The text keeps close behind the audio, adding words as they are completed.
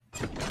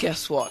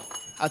guess what?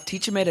 Our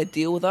teacher made a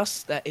deal with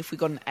us that if we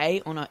got an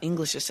A on our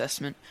English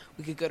assessment,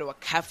 we could go to a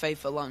cafe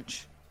for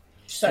lunch.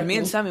 So And me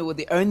and cool. Sammy were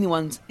the only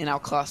ones in our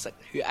class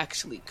who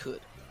actually could.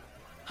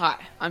 Hi,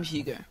 I'm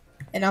Hugo.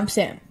 And I'm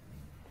Sam.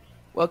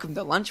 Welcome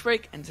to Lunch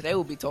Break, and today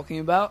we'll be talking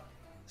about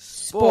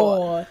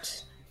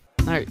sport.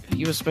 No,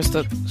 you were supposed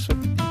to...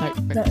 No,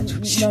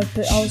 No,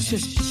 but I was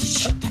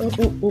just...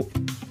 Oh.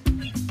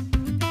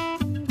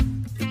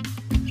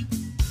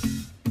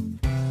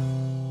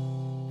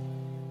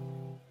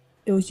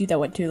 It was you that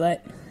went too late.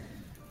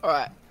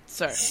 Alright,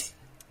 so...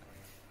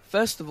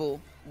 First of all,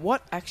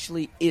 what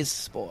actually is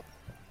sport?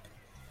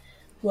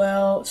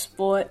 Well,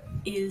 sport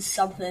is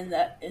something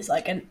that is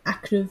like an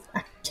active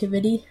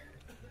activity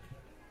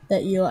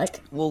that you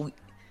like, Well,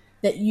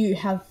 that you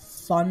have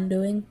fun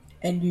doing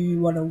and you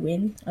want to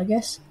win, I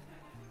guess.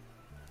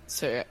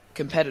 so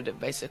competitive,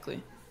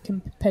 basically.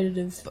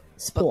 Competitive But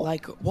sport.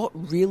 like, what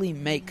really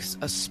makes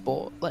a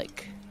sport?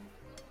 Like,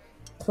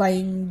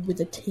 Playing with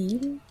a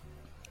team.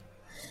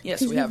 yes,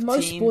 Because we with have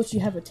most team. sports you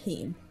have a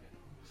team.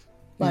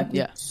 Like with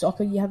yeah.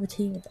 soccer you have a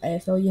team, with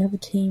AFL you have a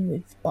team,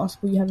 with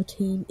basketball you have a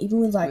team, even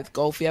with like... With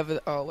golf, you have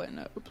a... Oh, wait,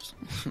 no. Oops.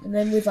 And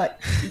then with like,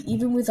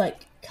 even with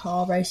like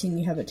car racing,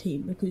 you have a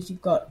team because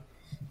you've got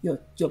your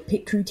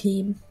pit crew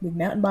team. With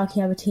mountain bike,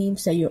 you have a team.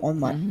 Say you're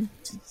on like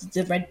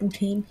the Red Bull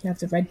team, you have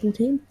the Red Bull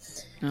team.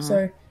 Uh-huh.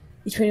 So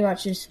it's pretty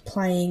much just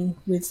playing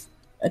with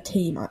a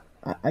team,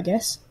 I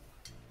guess.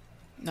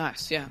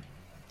 Nice, yeah.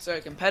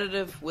 So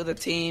competitive with a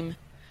team.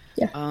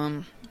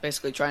 Yeah.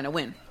 Basically trying to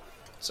win.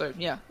 So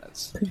yeah,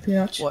 that's Pretty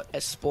much. what a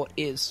sport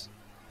is.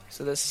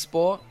 So there's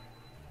sport.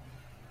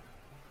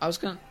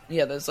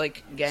 There's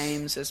like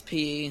games, there's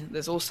PE,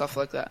 there's all stuff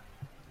like that.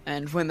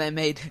 And when they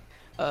made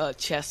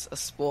chess a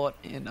sport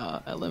in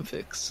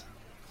Olympics.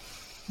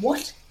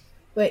 What?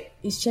 Wait,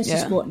 is chess a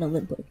Yeah. sport in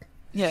Olympic?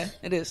 Yeah,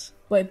 it is.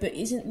 Wait, but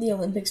isn't the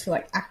Olympics for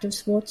like active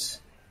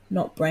sports,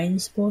 not brain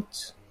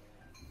sports?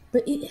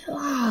 But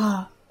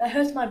that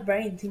hurts my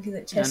brain thinking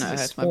that chess No, is it a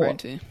hurts sport. my brain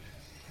too.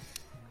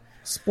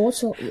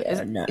 Sports or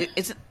no?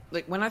 It's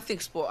like when I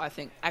think sport, I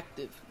think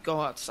active.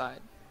 Go outside,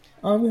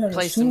 I'm gonna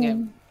play swim. some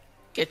game,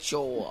 get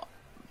your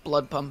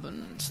blood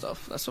pumping and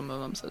stuff. That's what my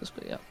mum says.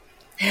 But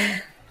yeah.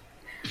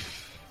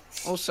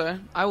 Also,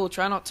 I will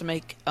try not to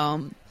make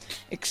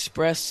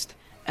expressed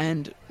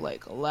and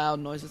like loud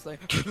noises like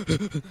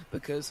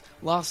because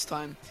last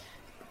time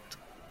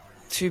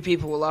 2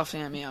 people were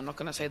laughing at me. I'm not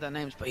gonna say their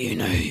names, but you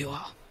know who you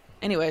are.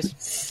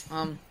 Anyways,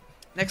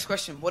 next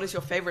question: what is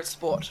your favorite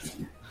sport?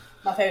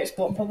 My favourite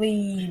sport,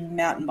 probably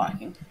mountain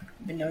biking.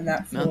 I've been doing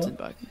that for Mountain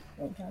biking.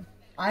 a long time.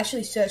 I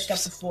actually searched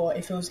up before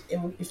if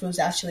it was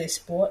actually a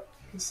sport.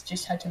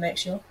 Just had to make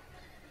sure.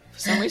 For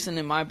some reason,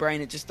 in my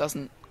brain, it just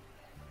doesn't.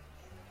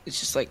 It's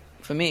just like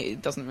for me,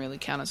 it doesn't really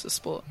count as a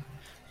sport.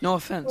 No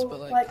offense, but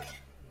like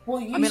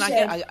you I mean,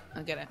 said,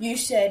 I get it. You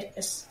said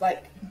it's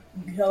like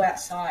go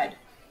outside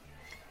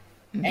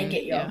and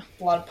get your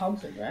blood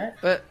pumping, right?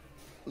 But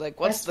like,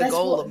 what's the That's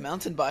goal what- of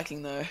mountain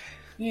biking though?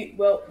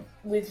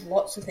 With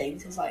lots of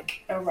things, there's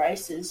like a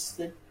race,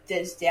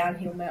 there's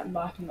downhill mountain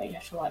biking where you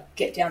have to like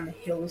get down the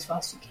hill as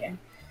fast as you can.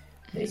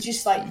 But it's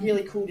just like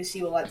really cool to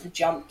see all like the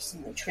jumps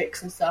and the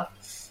tricks and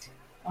stuff.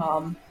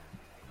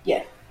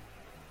 Yeah.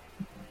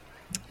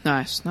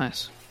 Nice.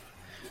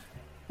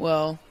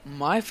 Well,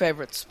 my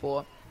favorite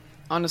sport,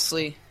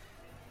 honestly,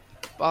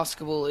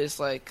 basketball is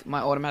like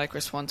my automatic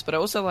response. But I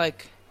also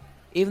like,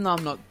 even though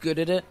I'm not good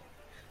at it,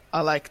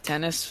 I like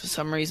tennis for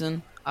some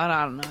reason. I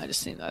don't know. I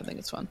think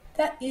it's fun.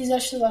 That is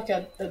actually like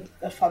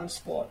a fun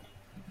sport.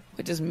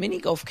 Wait, does mini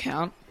golf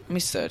count? Let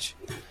me search.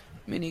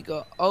 Mini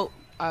golf. Oh,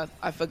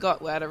 I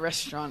forgot. We're at a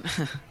restaurant.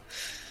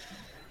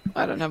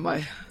 I don't have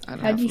my. I don't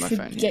How have do you my phone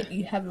here. forget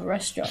you have a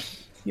restaurant?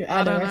 You're I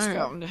at a don't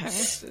restaurant. know.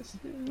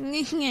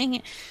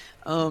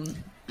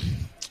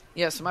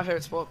 Yeah. So my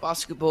favorite sport,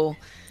 basketball,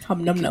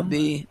 Hum num could num.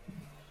 be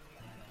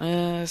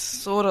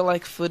sort of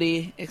like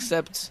footy,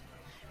 except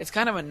it's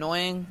kind of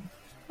annoying.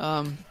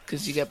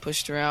 Because you get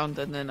pushed around,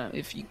 and then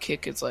if you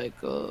kick, it's like,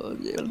 so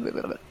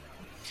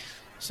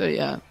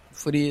yeah,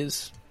 footy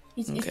is.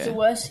 It's okay. the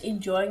worst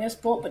enjoying a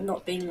sport, but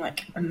not being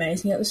like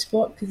amazing at the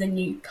sport, because then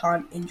you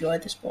can't enjoy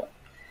the sport.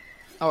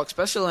 Oh,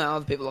 especially when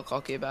other people are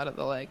cocky about it.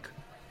 They're like,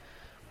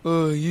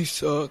 "Oh, you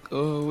suck.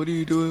 Oh, what are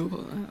you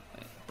doing,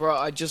 bro?"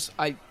 I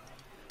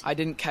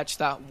didn't catch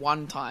that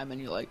one time,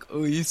 and you're like,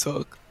 "Oh, you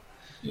suck."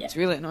 Yeah. It's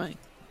really annoying.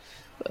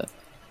 But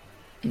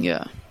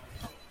yeah.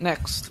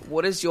 Next,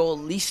 what is your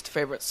least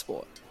favorite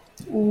sport?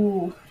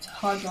 Ooh, it's a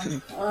hard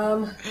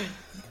one.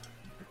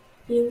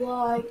 Feel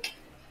like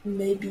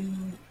maybe.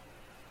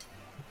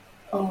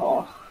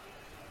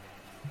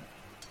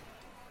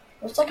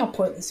 What's like a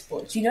pointless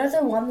sport? Do you know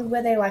the one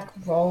where they like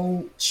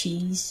roll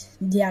cheese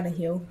down a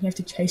hill? You have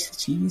to chase the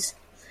cheese.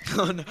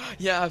 Oh, no.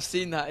 Yeah, I've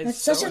seen that.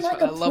 It's That's so such a, much like,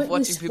 fun. a I love watching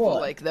pointless people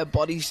sport. like their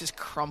bodies just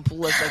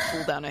crumple as they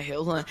fall down a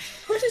hill. Like,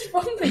 What is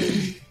wrong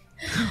with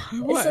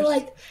you?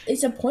 what?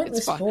 It's a pointless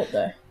It's fun. sport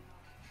though.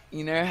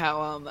 You know how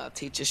our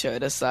teacher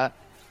showed us that,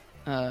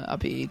 our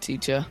PE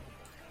teacher?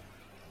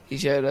 He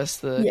showed us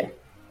the Yeah.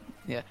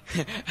 Yeah,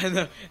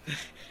 and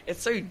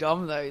it's so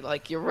dumb though.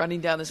 Like you're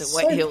running down this So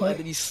wet hill, quick. and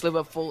then you slip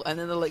a fall, and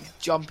then they're like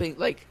jumping.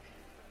 Like,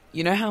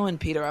 you know how in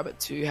Peter Rabbit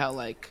 2, how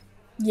like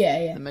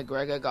Yeah. the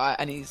McGregor guy,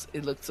 and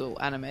it looks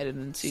all animated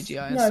and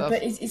CGI and No, stuff.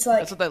 but it's like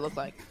That's what they look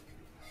like.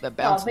 They're no,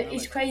 bouncing. but They're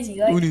it's like, crazy.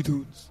 Like Looney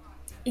Tunes.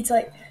 it's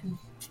like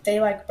they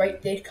like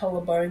break their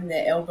collarbone,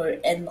 their elbow,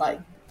 and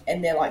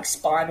their like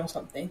spine or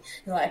something.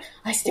 They're like,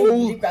 I still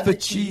need to grab for the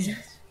cheese.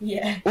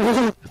 Yeah.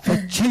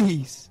 For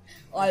cheese.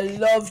 I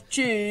love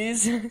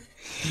cheese.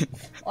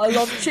 I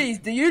love cheese.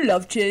 Do you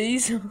love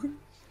cheese?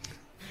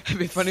 It'd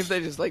be funny if they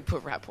just like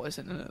put rat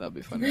poison in it. That'd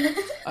be funny.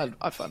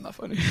 I'd find that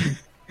funny.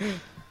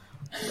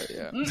 But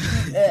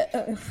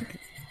yeah.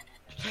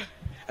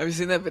 Have you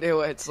seen that video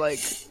where it's like,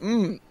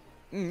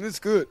 that's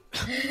good.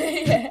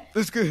 Yeah,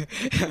 That's good.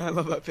 I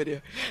love that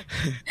video.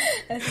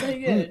 that's so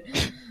good.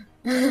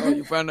 Oh,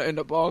 you found it in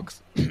the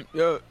box.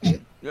 Yeah,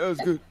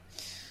 it's good.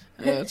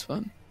 Yeah, it's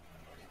fun.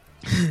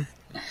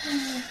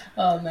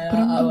 Oh man,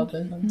 I love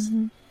those ones.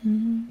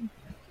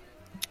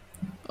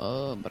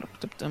 All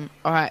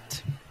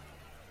right.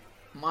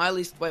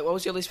 Wait, what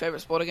was your least favorite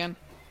sport again?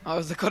 Oh, it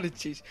was the cottage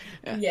cheese.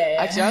 Yeah.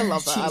 Actually, I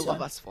love that. I Cheese love one.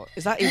 that sport.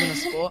 Is that even a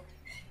sport?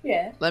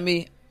 Yeah. Let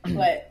me.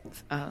 Wait.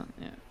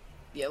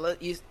 Yeah.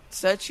 Let you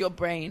search your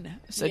brain.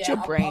 Search Yeah,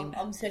 your brain.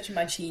 I'm searching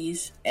my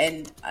cheese,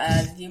 and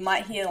you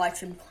might hear like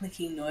some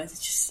clicking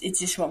noise. It's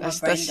just what my brain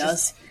that's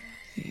does.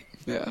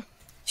 Yeah.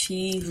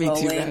 Cheese Me too,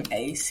 rolling man.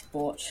 a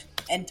sport.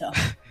 Enter.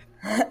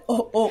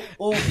 oh.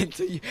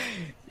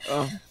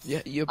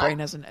 Yeah. Your brain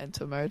has an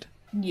enter mode.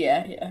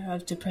 Yeah, I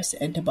have to press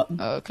the enter button.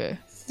 Oh, okay.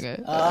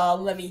 Okay.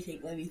 Let me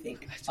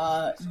think.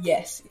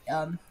 Yes.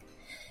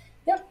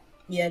 Yep.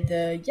 Yeah.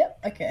 Yep.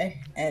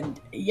 Okay. And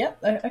yep.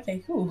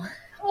 Okay. Cool.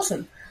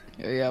 Awesome.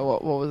 Yeah.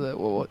 What was it?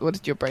 What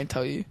did your brain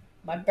tell you?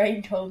 My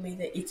brain told me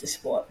that it's a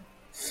sport.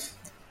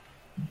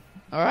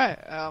 All right.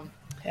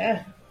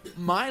 Yeah.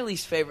 My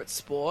least favorite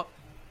sport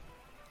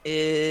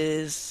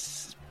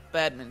is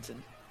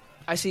badminton.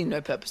 I see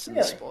no purpose in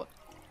the Really? sport.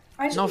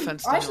 No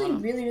offense to I actually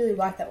anyone. really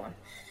like that one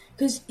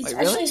because it's Wait,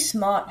 really? actually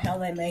smart how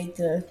they made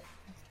the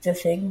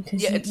thing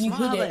because Yeah, it's you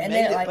smart how hit they it and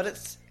made then it, like but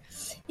it's.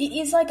 it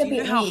is like a Do you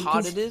bit know how weird.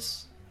 hard 'Cause- it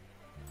is?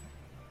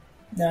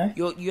 No.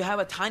 You have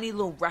a tiny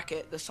little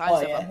racket the size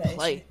Oh, of yeah, a that is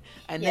plate,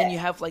 and Yeah. then you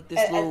have like this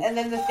And, little. and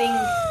then the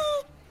thing.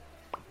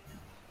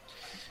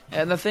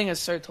 And the thing is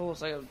so tall,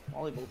 it's like a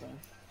volleyball thing.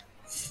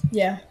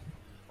 Yeah.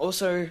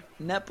 Also,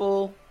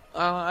 netball.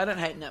 I don't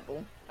hate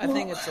netball. I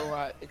think it's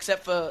alright,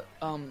 except for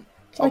like-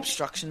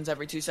 obstructions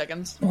every 2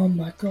 seconds. Oh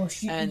my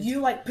gosh! And You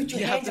like put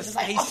your you hands have up. to It's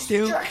like stay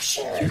still.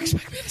 obstruction. You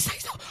expect me to stay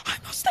still?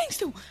 I'm not staying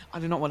still. I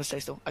do not want to stay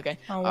still. Okay.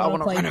 I want to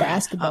wanna play run around.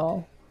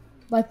 basketball.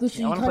 Like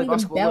literally, I you wanna can't play even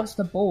basketball. bounce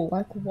the ball.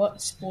 Like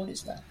what sport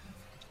is that?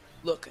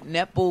 Look,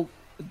 netball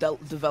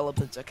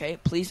developers, okay?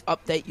 Please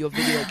update your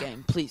video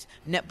game. Please,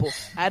 netball,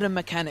 add a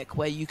mechanic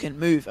where you can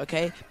move,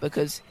 okay?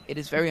 Because it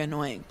is very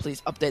annoying.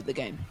 Please update the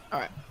game. All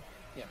right.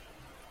 Yeah.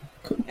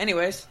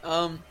 Anyways,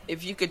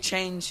 if you could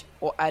change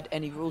or add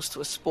any rules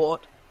to a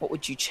sport, what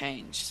would you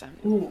change, Samuel?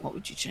 Ooh. What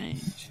would you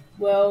change?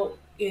 Well,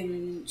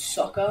 in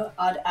soccer,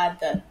 I'd add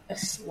that a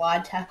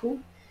slide tackle.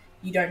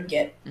 You don't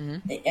get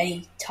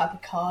any type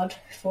of card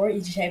for it.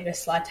 You just have a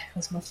slide tackle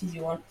as much as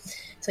you want.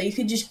 So you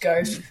could just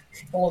go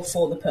all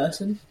for the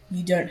person.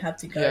 You don't have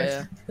to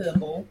go for the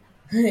ball.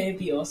 It'd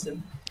be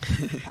awesome.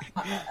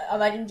 I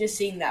imagine just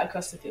seeing that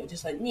across the field,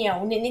 just like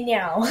meow,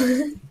 meow.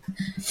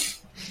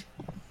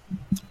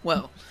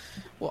 Well,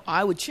 what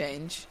I would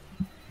change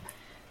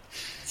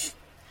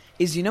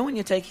is, you know, when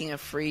you're taking a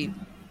free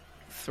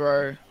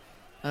throw,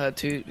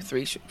 two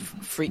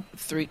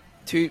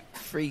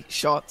free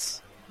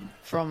shots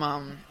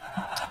from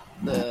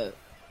the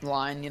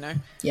line, you know.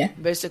 Yeah.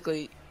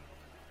 Basically,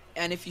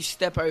 and if you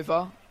step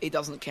over, it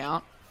doesn't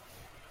count.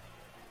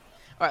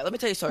 All right, let me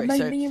tell you. Sorry.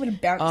 Imagine So being able to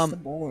bounce the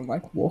ball and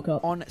like walk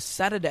up. on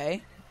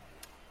Saturday,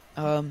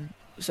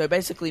 so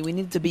basically, we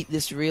needed to beat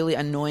this really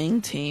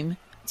annoying team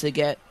to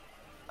get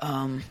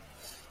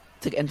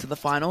into the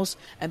finals.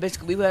 And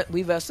basically,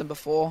 we versed them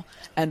before,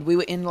 and we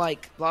were in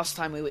last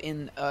time we were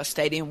in a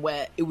stadium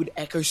where it would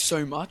echo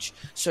so much.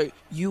 So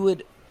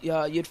you'd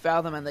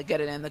foul them and they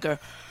get it in. They go.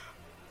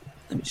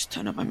 Let me just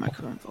turn up my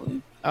microphone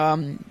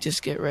volume.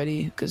 Just get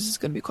ready because it's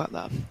gonna be quite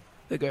loud.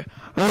 They go.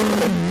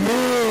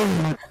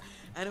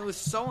 And it was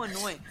so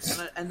annoying,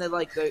 and they're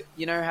like,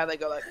 you know how they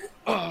go like,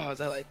 oh,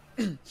 they're like,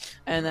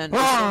 and then,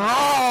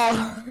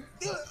 oh,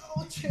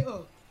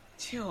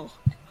 chill.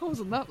 How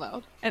wasn't that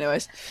loud?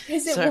 Anyways,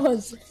 Yes, it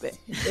was.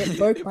 It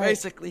broke my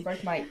basically,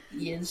 broke my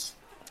ears.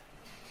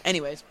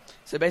 Anyways,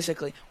 so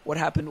basically, what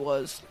happened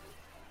was,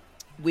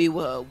 we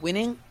were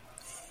winning,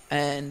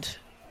 and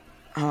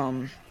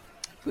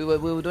we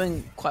were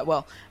doing quite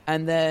well,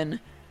 and then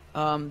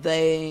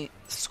they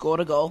scored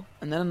a goal,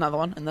 and then another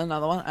one, and then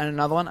another one, and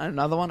another one, and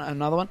another one, and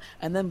another one,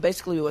 and then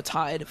basically we were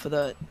tied for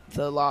the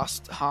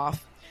last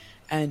half,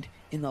 and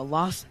in the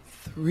last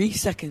 3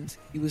 seconds,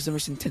 it was the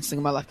most intense thing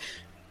of my life.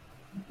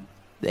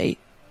 In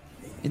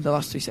the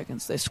last 3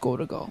 seconds, they scored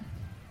a goal,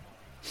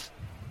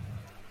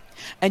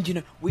 and you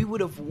know we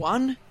would have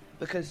won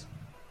because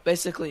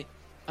basically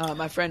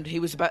My friend, he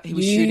was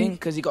shooting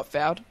because he got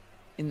fouled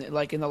in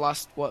the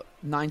last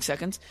 9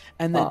 seconds,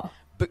 and then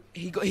but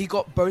he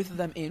got both of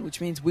them in, which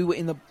means we were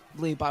in the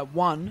lead by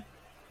 1,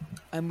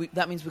 and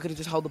that means we could have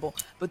just held the ball.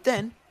 But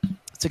then,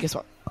 so guess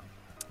what?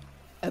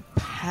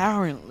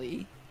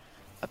 Apparently,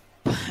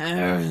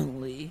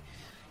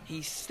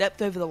 he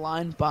stepped over the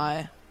line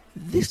by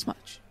this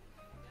much.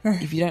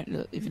 If you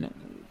don't,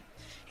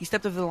 he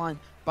stepped over the line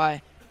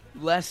by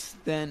less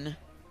than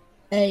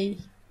an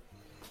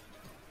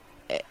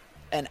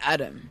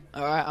atom.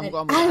 All right, I'm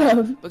going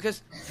atom.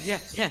 because yeah.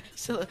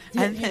 So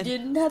and you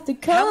didn't have to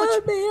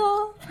cut me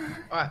off.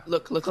 All right,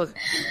 look,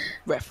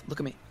 ref, look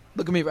at me,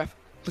 ref,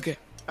 look here.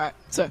 All right,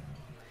 so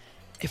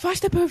if I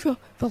step over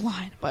the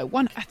line by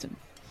 1 atom,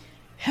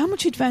 how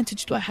much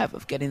advantage do I have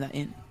of getting that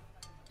in?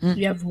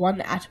 You have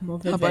 1 atom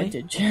of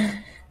advantage.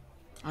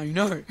 I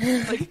know.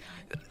 Like,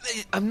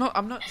 I'm not.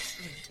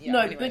 Yeah, no,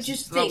 anyways, but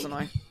just so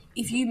think.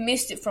 If you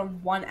missed it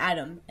from 1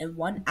 atom, and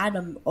 1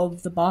 atom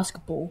of the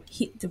basketball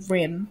hit the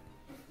rim,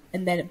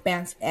 and then it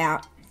bounced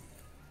out,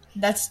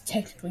 that's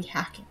technically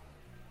hacking.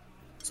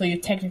 So you're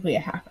technically a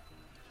hacker.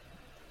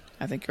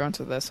 I think you're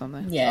onto there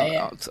something.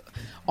 Yeah.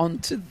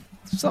 Onto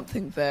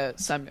something there,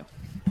 Samuel.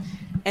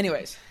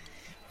 Anyways,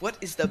 what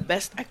is the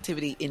best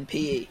activity in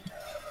PE?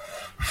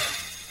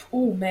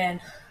 Oh man,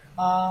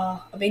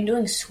 I've been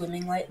doing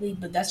swimming lately,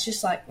 but that's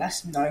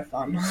no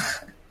fun.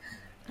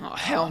 Oh,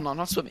 hell no,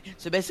 not swimming.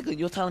 So basically,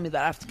 you're telling me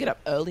that I have to get up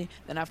early,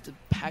 then I have to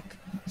pack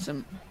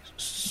some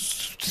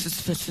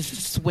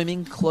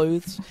swimming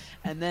clothes,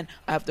 and then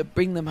I have to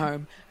bring them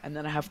home, and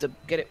then I have to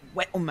get it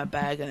wet on my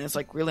bag, and it's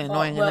like really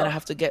annoying, and then I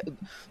have to get...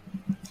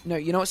 No,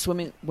 you know what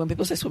swimming... When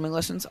people say swimming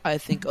lessons, I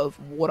think of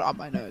water up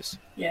my nose.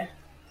 Yeah.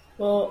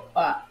 Well,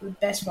 the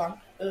best one.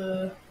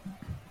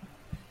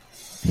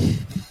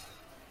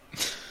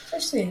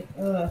 Especially,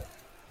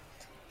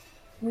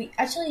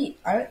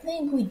 I don't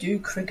think we do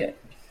cricket.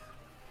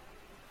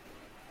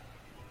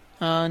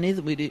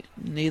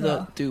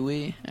 Neither do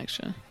we,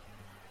 actually.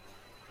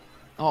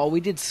 Oh,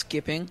 we did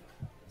skipping.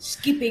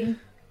 Skipping.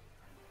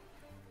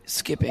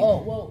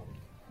 Oh, well,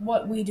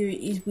 what we do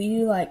is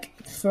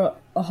for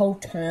a whole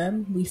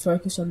term, we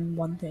focus on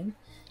one thing.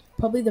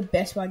 Probably the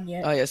best one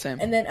yet. Oh, yeah, same.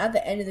 And then at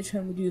the end of the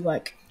term, we do,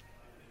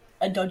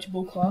 a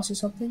dodgeball class or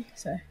something.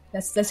 So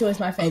that's always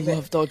my favourite. I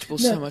love dodgeball,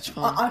 so much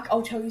fun.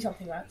 I'll tell you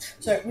something, right?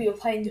 So we were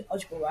playing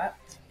dodgeball, right?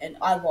 And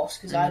I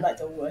lost because I had,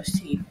 the worst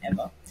team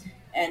ever.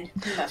 And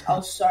pretty much, I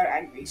was so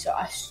angry. So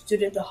I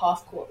stood at the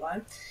half-court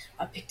line.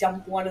 I picked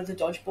up one of the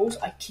dodgeballs.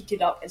 I kicked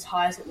it up as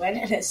high as it went,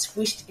 and it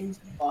swished into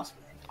the basket.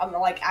 I'm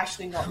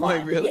actually not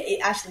lying. Wait, really? Yeah,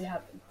 it actually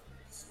happened.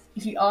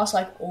 If you ask,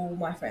 all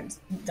my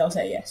friends, they'll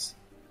say yes.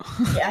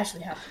 It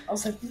actually happened. I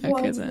was like,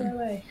 what? Okay, no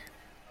way.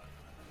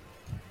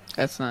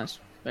 That's nice.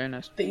 Very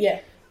nice. But yeah.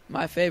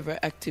 My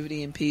favourite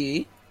activity in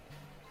PE,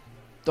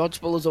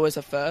 dodgeball is always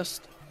the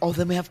first. Oh,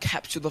 then we have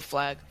capture the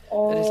flag.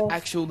 That is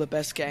actually the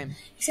best game.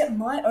 Except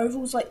my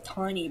oval's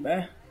tiny,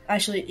 bro.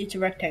 Actually, it's a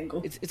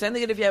rectangle. It's only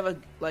good if you have a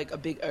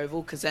big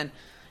oval, because then,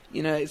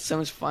 it's so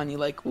much fun.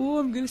 You're like, oh,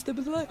 I'm gonna step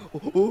in the line.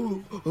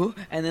 Oh.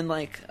 And then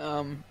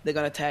they're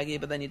gonna tag you,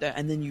 but then you don't,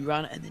 and then you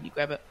run, and then you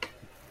grab it.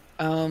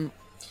 I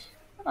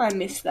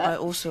miss that. I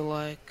also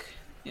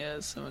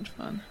it's so much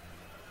fun.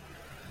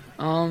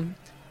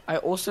 I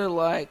also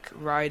like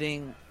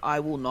writing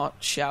 "I will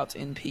not shout"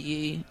 in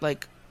PE a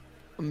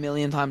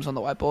million times on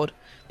the whiteboard,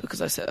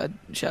 because I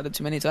shouted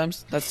too many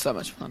times. That's so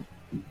much fun.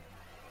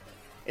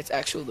 It's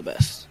actually the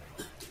best.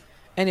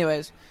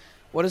 Anyways,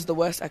 what is the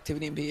worst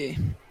activity in PE?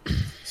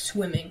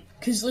 Swimming.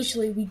 Because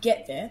literally we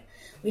get there,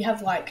 we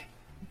have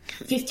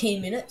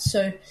 15 minutes,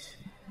 so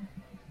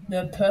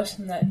the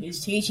person that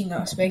is teaching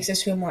us makes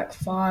us swim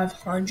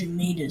 500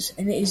 meters,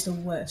 and it is the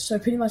worst. So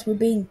pretty much we're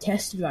being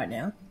tested right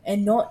now,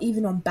 and not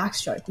even on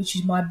backstroke, which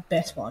is my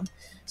best one.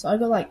 So I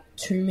got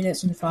 2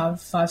 minutes and 5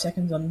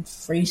 seconds on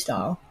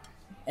freestyle,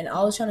 and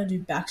I was trying to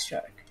do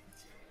backstroke.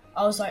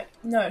 I was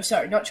no,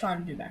 sorry, not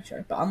trying to do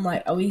backstroke, but I'm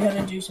are we going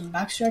to do some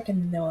backstroke?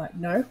 And they were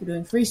no, we're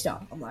doing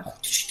freestyle. I'm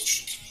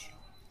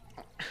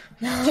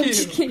no, I'm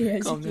just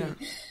kidding. Calm down.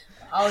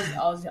 I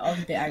was a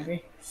bit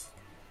angry.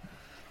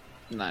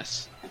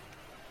 Nice.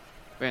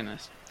 Very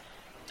nice.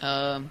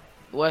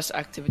 Worst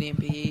activity in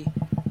PE.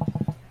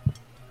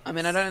 I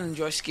mean, I don't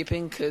enjoy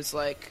skipping because,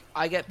 I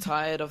get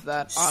tired of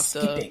that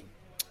after... Skipping.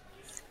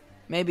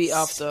 Maybe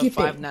after Skipping.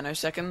 5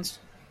 nanoseconds.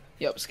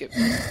 Yep, skip.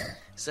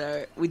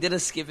 So, we did a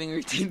skipping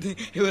routine thing.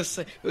 It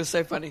was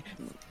so funny.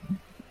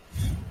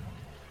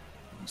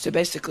 So,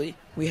 basically,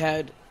 we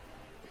had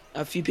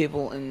a few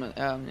people in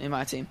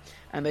my team.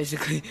 And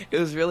basically, it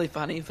was really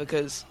funny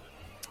because...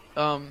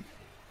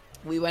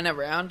 we went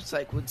around,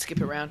 we'd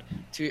skip around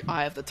to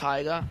Eye of the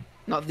Tiger.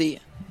 Not the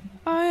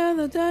Eye of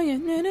the Tiger.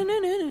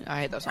 I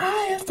hate that song.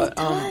 Eye of the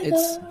Tiger.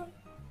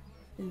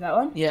 Is that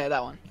one? Yeah,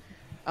 that one.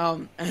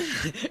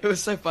 It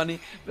was so funny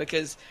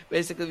because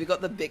basically we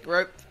got the big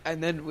rope,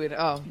 and then we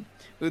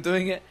were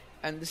doing it,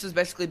 and this is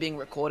basically being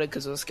recorded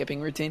because of the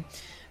skipping routine,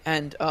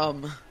 and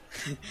and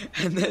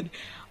then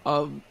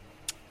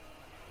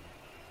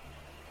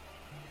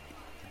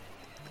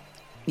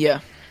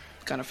yeah.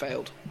 kind of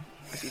failed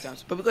a few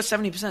times. But we got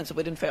 70%, so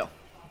we didn't fail.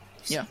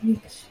 Yeah.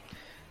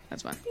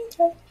 That's fine.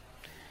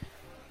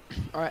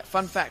 Alright,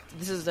 fun fact.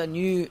 This is a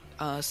new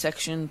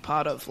section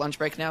part of lunch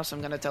break now, so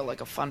I'm going to tell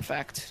like a fun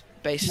fact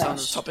based on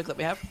the topic that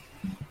we have.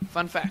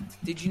 Fun fact.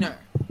 Did you know?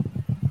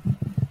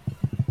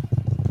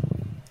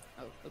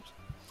 Oh, oops.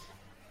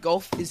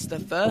 Golf is the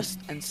first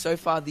and so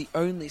far the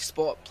only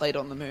sport played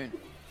on the moon.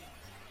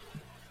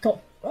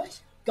 What?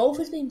 Golf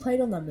has been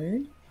played on the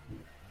moon?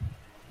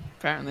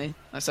 Apparently.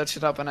 I searched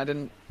it up and I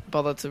didn't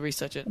bother to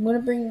research it. I'm going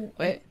to bring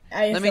Wait.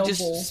 AFL Let me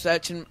just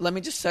ball. Let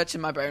me just search in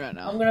my brain right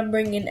now. I'm going to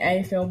bring an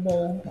AFL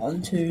ball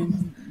onto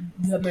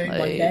the moon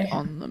one day.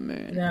 On the moon.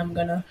 And then I'm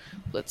going to...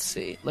 Let's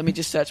see. Let me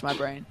just search my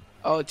brain.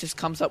 Oh, it just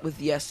comes up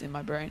with yes in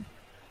my brain.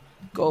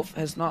 Golf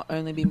has not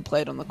only been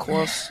played on the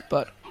course,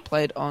 but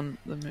played on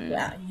the moon.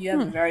 Yeah, you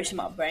have a very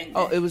smart brain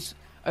there. Oh, it was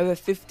over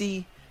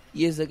 50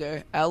 years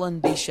ago.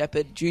 Alan B.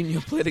 Shepard Jr.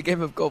 played a game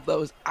of golf that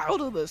was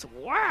out of this.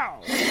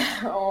 Wow.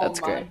 Oh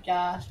That's my great.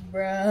 gosh,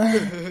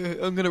 bruh.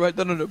 I'm going to write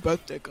that on a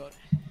birthday card.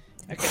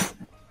 Okay.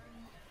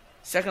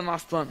 Second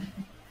last one.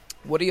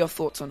 What are your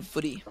thoughts on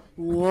footy?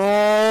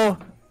 Whoa.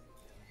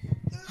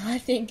 I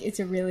think it's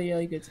a really,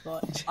 really good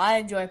sport. I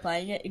enjoy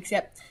playing it,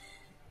 except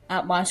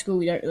at my school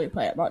we don't really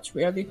play it much.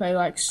 We only play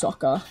like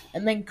soccer,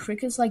 and then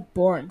cricket's like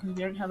boring because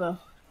we don't have a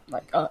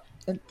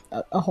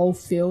whole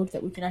field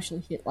that we can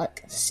actually hit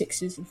like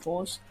sixes and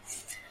fours.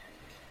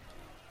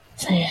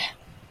 So yeah.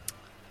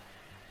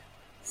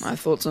 My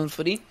thoughts on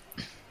footy?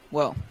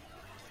 Well,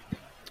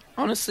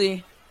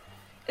 honestly,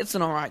 it's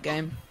an alright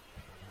game.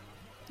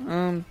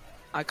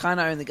 I kind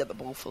of only get the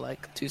ball for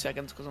like 2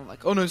 seconds because I'm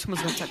like, oh no,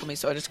 someone's going to tackle me,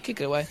 so I just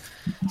kick it away.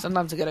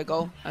 Sometimes I get a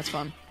goal. That's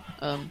fun.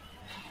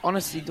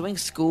 Honestly, doing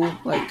school,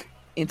 like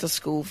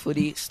inter-school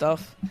footy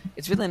stuff,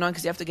 it's really annoying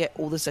because you have to get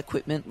all this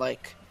equipment,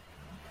 like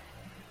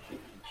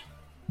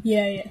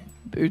Yeah.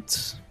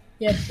 boots.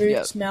 Yeah,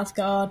 boots, mouth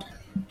guard.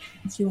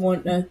 If you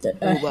want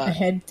a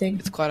head thing.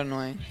 It's quite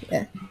annoying.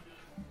 Yeah.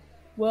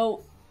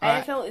 Well,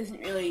 Alright. AFL isn't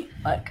really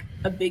like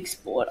a big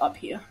sport up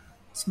here.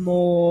 It's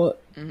more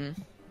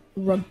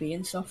rugby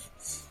and stuff.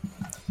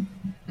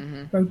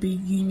 Rugby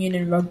union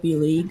and rugby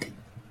league.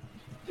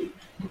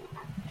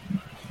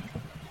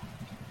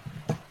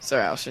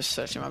 Sorry, I was just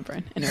searching my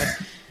brain. Anyway,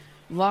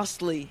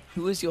 lastly,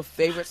 who is your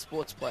favorite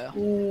sports player?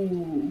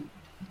 Ooh.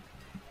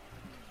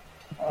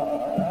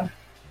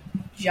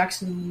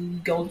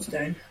 Jackson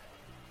Goldstone.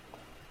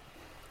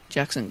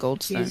 Jackson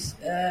Goldstone. He's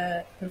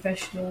a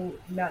professional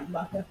mountain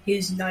biker.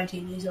 He's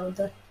 19 years old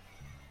though.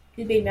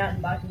 He's been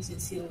mountain biking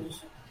since he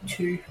was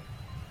 2.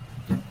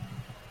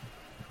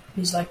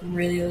 He's like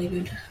really, really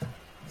good.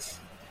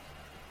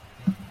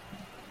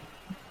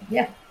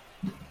 Yeah.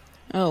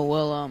 Oh,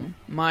 well,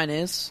 mine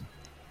is...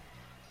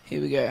 Here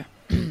we go.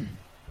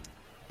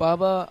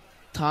 Baba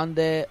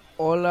Tande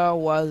Ola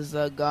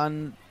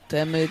Wazagan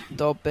Teme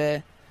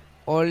Tope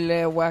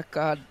Ole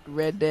Waka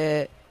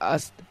Rede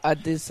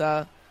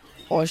Adisa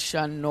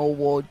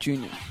Oshanowo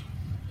Jr.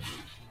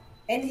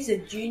 And he's a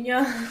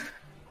junior.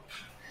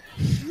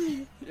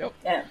 Yep.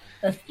 Yeah.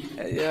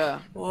 Yeah.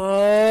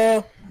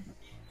 Whoa.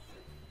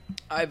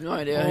 I have no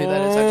idea who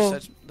that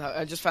is.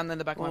 I just found that in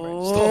the back of my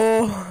brain.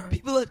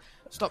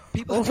 Stop.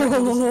 People are trying to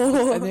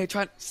listen, and they're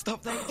trying.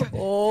 Stop that.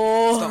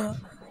 Stop.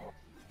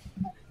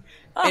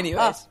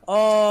 Anyways,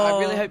 I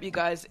really hope you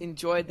guys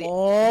enjoyed this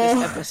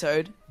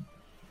episode.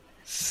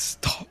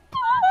 Stop.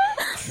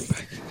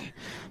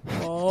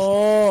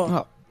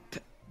 Oh.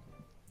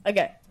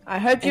 Okay. I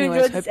hope you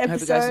enjoyed this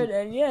episode,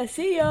 and yeah,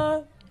 see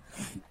ya.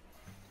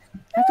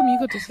 How come you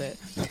got to say it?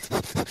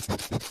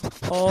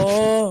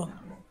 Oh.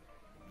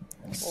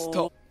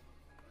 Stop.